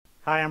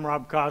Hi, I'm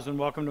Rob Cosman.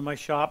 Welcome to my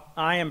shop.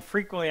 I am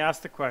frequently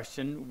asked the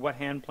question, what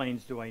hand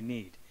planes do I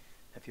need?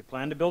 If you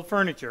plan to build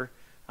furniture,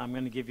 I'm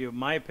going to give you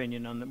my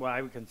opinion on what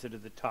I would consider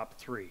the top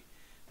three.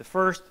 The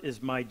first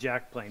is my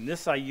jack plane.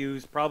 This I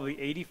use probably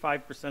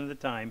 85% of the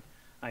time.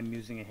 I'm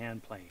using a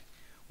hand plane.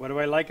 What do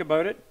I like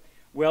about it?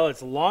 Well,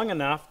 it's long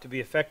enough to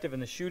be effective in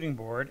the shooting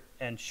board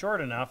and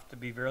short enough to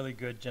be really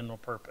good general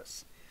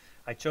purpose.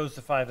 I chose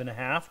the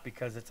 5.5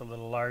 because it's a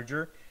little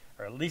larger,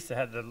 or at least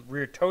the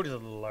rear toe is a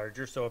little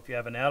larger, so if you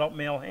have an adult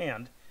male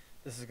hand,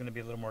 this is going to be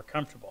a little more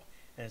comfortable.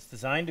 And it's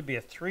designed to be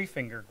a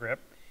 3-finger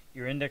grip.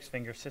 Your index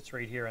finger sits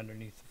right here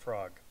underneath the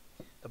frog.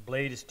 The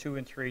blade is 2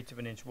 3/8 of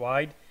an inch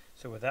wide,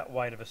 so with that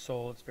wide of a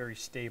sole, it's very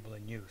stable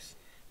in use.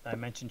 Now, I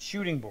mentioned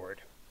shooting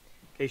board.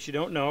 In case you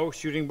don't know,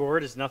 shooting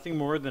board is nothing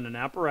more than an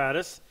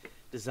apparatus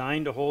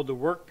designed to hold the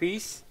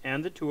workpiece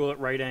and the tool at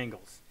right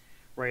angles.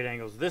 Right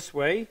angles this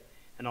way,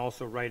 and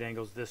also right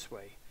angles this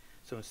way.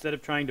 So instead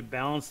of trying to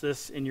balance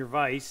this in your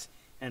vise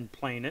and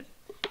plane it,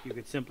 you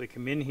could simply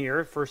come in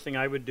here. First thing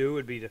I would do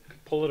would be to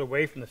pull it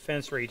away from the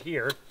fence right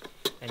here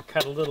and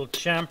cut a little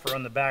chamfer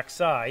on the back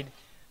side,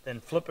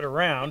 then flip it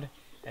around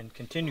and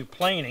continue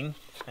planing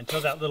until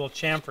that little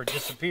chamfer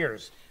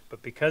disappears.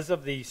 But because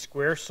of the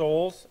square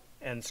soles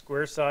and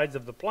square sides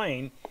of the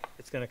plane,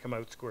 it's going to come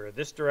out square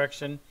this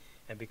direction,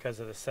 and because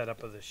of the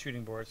setup of the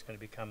shooting board, it's going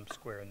to become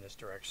square in this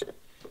direction.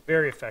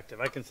 Very effective.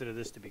 I consider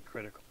this to be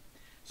critical.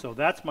 So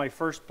that's my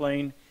first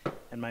plane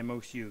and my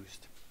most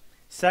used.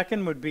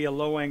 Second would be a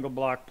low angle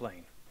block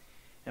plane.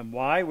 And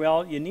why?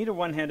 Well, you need a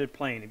one-handed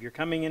plane. If you're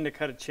coming in to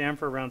cut a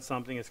chamfer around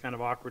something, it's kind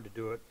of awkward to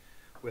do it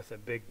with a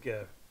big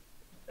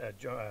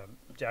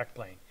jack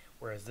plane,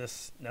 whereas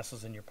this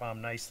nestles in your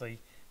palm nicely,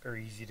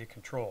 very easy to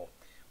control.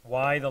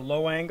 Why the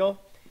low angle?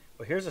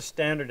 Well, here's a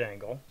standard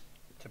angle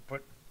to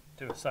put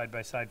to side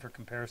by side for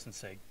comparison's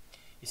sake.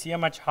 You see how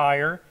much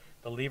higher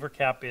the lever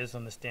cap is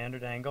on the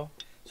standard angle?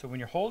 So when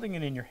you're holding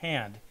it in your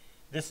hand,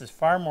 this is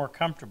far more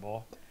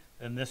comfortable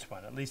than this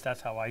one. At least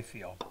that's how I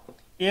feel.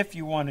 If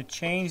you want to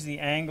change the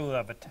angle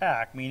of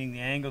attack, meaning the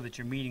angle that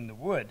you're meeting the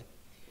wood,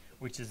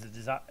 which is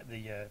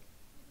the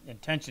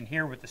intention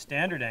here with the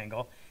standard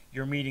angle,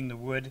 you're meeting the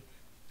wood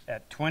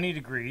at 20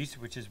 degrees,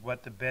 which is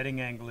what the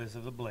bedding angle is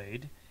of the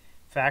blade.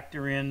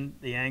 Factor in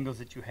the angles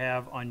that you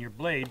have on your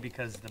blade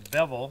because the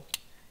bevel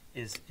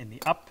is in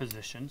the up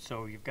position,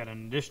 so you've got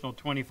an additional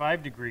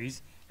 25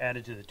 degrees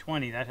added to the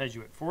 20. That has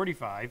you at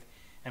 45,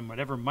 and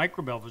whatever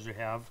micro bevels you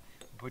have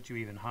will put you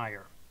even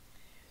higher.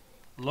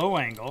 Low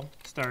angle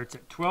starts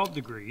at 12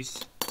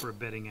 degrees for a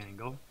bedding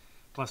angle,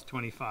 plus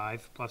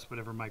 25, plus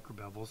whatever micro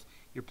bevels.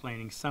 You're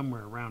planing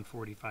somewhere around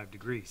 45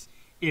 degrees.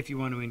 If you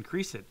want to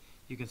increase it,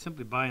 you can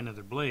simply buy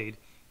another blade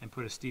and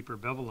put a steeper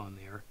bevel on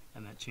there,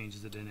 and that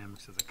changes the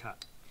dynamics of the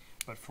cut.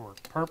 But for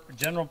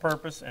general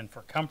purpose and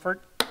for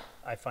comfort,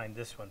 I find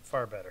this one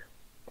far better.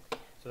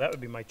 So that would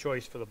be my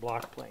choice for the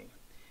block plane.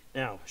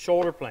 Now,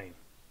 shoulder plane.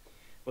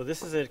 Well,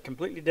 this is a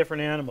completely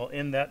different animal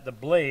in that the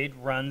blade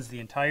runs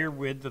the entire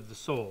width of the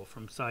sole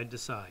from side to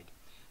side.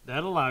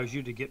 That allows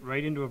you to get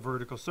right into a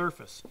vertical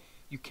surface.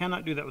 You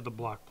cannot do that with the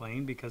block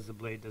plane because the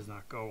blade does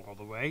not go all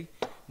the way,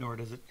 nor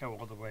does it go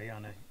all the way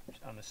on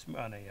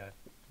a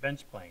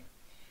bench plane.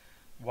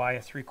 Why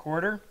a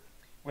 3/4?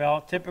 Well,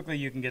 typically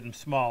you can get them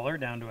smaller,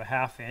 down to a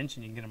 1/2 inch,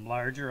 and you can get them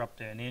larger, up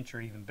to an inch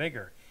or even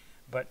bigger.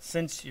 But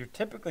since you're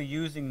typically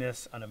using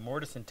this on a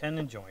mortise and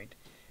tenon joint,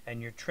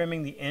 and you're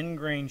trimming the end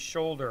grain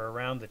shoulder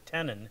around the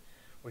tenon,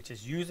 which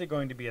is usually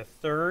going to be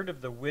 1/3 of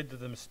the width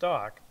of the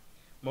stock,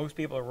 most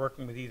people are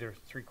working with either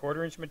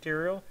 3/4 inch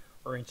material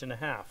or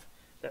 1.5 inch.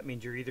 That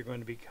means you're either going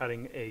to be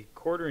cutting a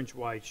 1/4 inch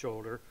wide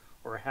shoulder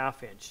or a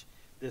 1/2 inch.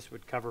 This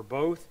would cover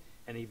both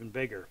and even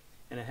bigger.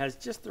 And it has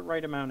just the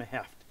right amount of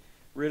heft.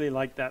 Really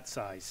like that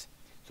size.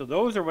 So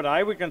those are what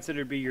I would consider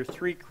to be your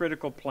 3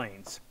 critical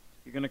planes.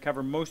 You're going to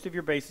cover most of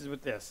your bases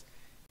with this.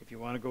 If you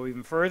want to go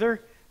even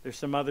further, there's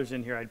some others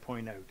in here I'd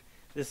point out.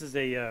 This is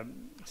a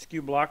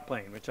skew block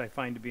plane, which I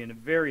find to be a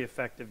very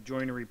effective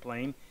joinery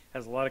plane.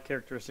 Has a lot of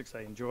characteristics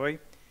I enjoy.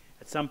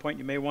 At some point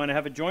you may want to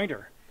have a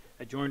jointer.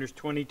 A jointer's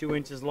 22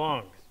 inches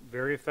long.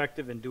 Very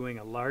effective in doing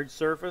a large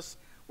surface,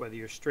 whether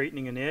you're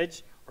straightening an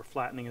edge or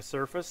flattening a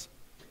surface.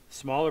 The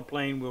smaller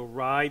plane will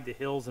ride the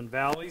hills and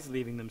valleys,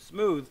 leaving them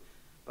smooth,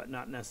 but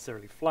not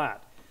necessarily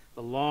flat.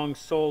 The long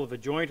sole of a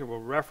jointer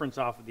will reference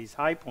off of these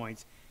high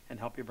points and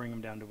help you bring them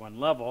down to one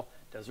level.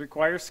 It does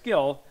require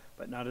skill,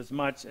 but not as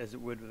much as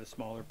it would with a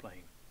smaller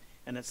plane.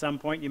 And at some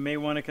point you may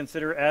want to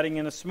consider adding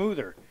in a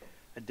smoother,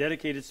 a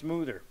dedicated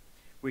smoother,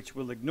 which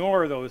will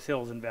ignore those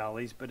hills and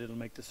valleys, but it'll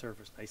make the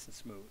surface nice and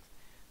smooth.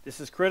 This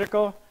is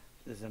critical.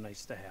 This is a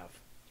nice to have.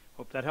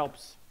 Hope that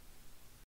helps.